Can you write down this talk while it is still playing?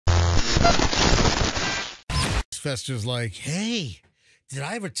Fester's like, hey, did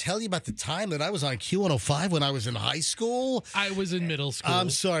I ever tell you about the time that I was on Q105 when I was in high school? I was in middle school.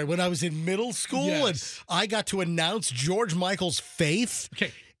 I'm sorry, when I was in middle school Yes. and I got to announce George Michael's Faith?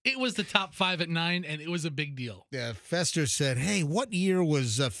 Okay, it was the top 5 at 9, and it was a big deal. Yeah, Fester said, hey, what year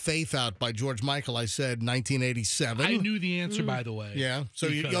was Faith out by George Michael? I said 1987. I knew the answer, by the way. Yeah, so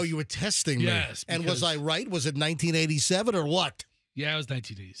because- you were testing me. Yes, And was because- I right? Was it 1987 or what? Yeah, it was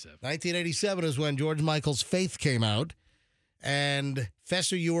 1987. 1987 is when George Michael's Faith came out. And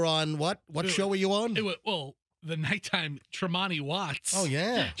Fester, you were on what? What show were you on? It was, well, the nighttime Tremonti Watts. Oh,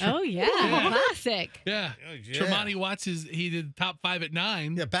 yeah. Oh, yeah. Classic. Yeah. Oh, yeah. Tremonti Watts, he did top 5 at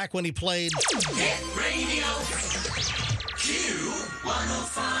 9. Yeah, back when he played. Hit radio.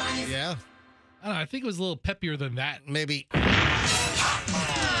 Q105. Yeah, I don't know, I think it was a little peppier than that. maybe.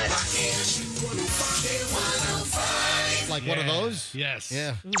 Like one of those? Yes.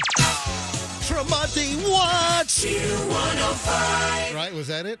 Yeah. Tremonti Watts! Q105. Right, was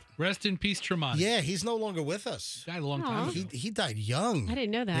that it? Rest in peace, Tremonti. Yeah, he's no longer with us. Died a long Aw. time ago. He died young. I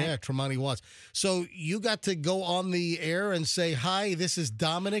didn't know that. Yeah, Tremonti Watts. So you got to go on the air and say, hi, this is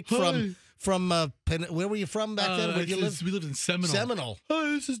Dominic from where were you from back then? Where you lived? We lived in Seminole. Seminole.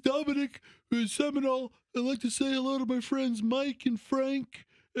 Hi, this is Dominic in Seminole. I'd like to say hello to my friends Mike and Frank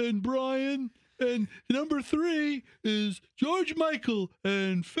and Brian. And number 3 is George Michael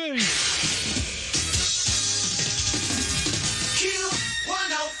and Faith.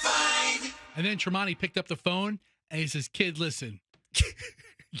 Q105. And then Tremonti picked up the phone and he says, kid, listen,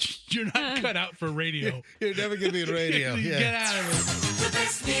 you're not cut out for radio. You're never going to be in radio. Get Yeah. out of it. The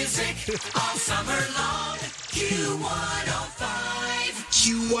best music all summer long. Q105.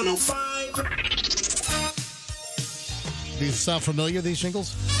 Q105. These sound familiar, these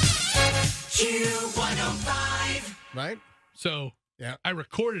jingles? Q105. Right? So Yeah. I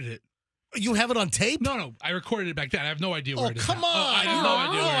recorded it. You have it on tape? No, I recorded it back then. I have no idea where Oh, it is come now. on. I have no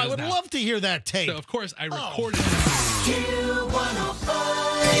idea where it I is would now. love to hear that tape. So, of course, I recorded it.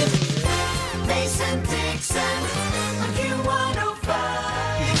 Q105. Mason Dixon.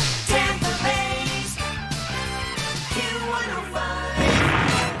 Q105. Tampa Bay's.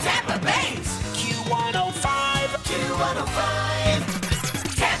 Q105. Tampa Bay's. Q105.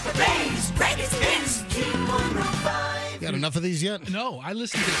 Q105. Tampa Bay's. Greatest hits. Q105. Got enough of these yet? No, I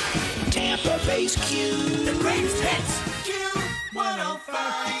listened to Tampa Bay's Q. The greatest hits.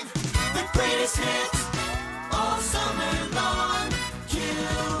 Q105. The greatest hits. All summer long.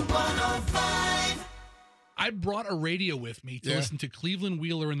 Q105. I brought a radio with me to Yeah. listen to Cleveland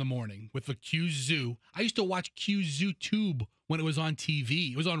Wheeler in the morning with the Q Zoo. I used to watch Q Zoo Tube when it was on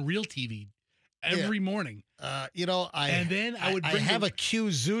TV. It was on real TV every morning. And then I would bring have the- a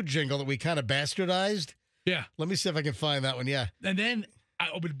Q Zoo jingle that we kind of bastardized. Yeah. Let me see if I can find that one. Yeah. And then I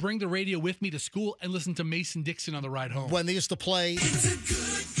would bring the radio with me to school and listen to Mason Dixon on the ride home. When they used to play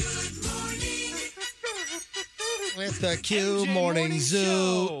with the Q Morning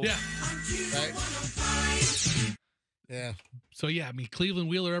Zoo. Yeah. Right? Yeah. So, yeah, I mean, Cleveland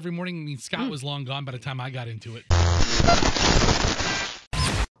Wheeler every morning. I mean, Scott was long gone by the time I got into it.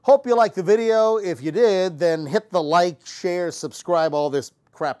 Hope you liked the video. If you did, then hit the like, share, subscribe, all this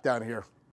crap down here.